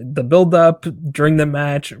all. The build-up during the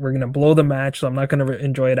match, we're going to blow the match, so I'm not going to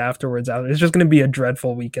enjoy it afterwards. It's just going to be a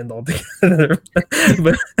dreadful weekend altogether.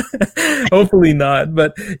 But hopefully not.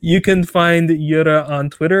 But you can find Jurre on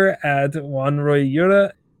Twitter at Wanrooij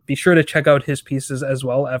Jurre. Be sure to check out his pieces as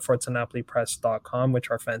well at ForzaNapoliPress.com, which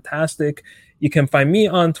are fantastic. You can find me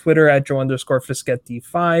on Twitter at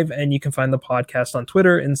Joe_Fischetti5, and you can find the podcast on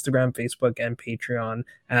Twitter, Instagram, Facebook, and Patreon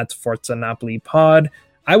at Forza Napoli Pod.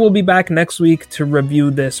 I will be back next week to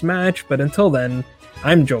review this match, but until then,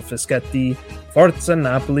 I'm Joe Fischetti. Forza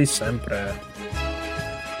Napoli sempre.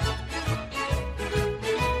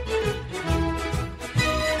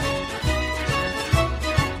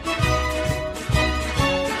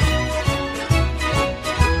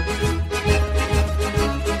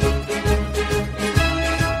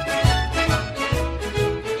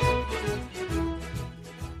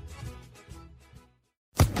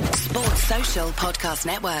 Podcast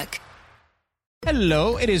Network.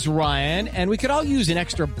 Hello, it is Ryan, and we could all use an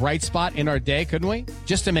extra bright spot in our day, couldn't we?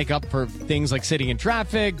 Just to make up for things like sitting in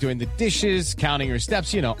traffic, doing the dishes, counting your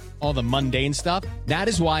steps, all the mundane stuff. That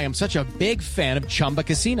is why I'm such a big fan of Chumba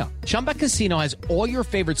Casino. Chumba Casino has all your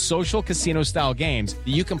favorite social casino style games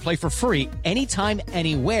that you can play for free anytime,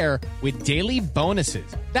 anywhere with daily bonuses.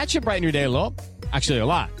 That should brighten your day a little. Actually, a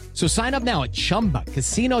lot. So sign up now at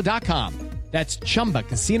ChumbaCasino.com. That's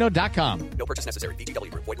ChumbaCasino.com. No purchase necessary.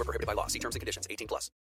 VGW Group. Void where prohibited by law. See terms and conditions. 18+.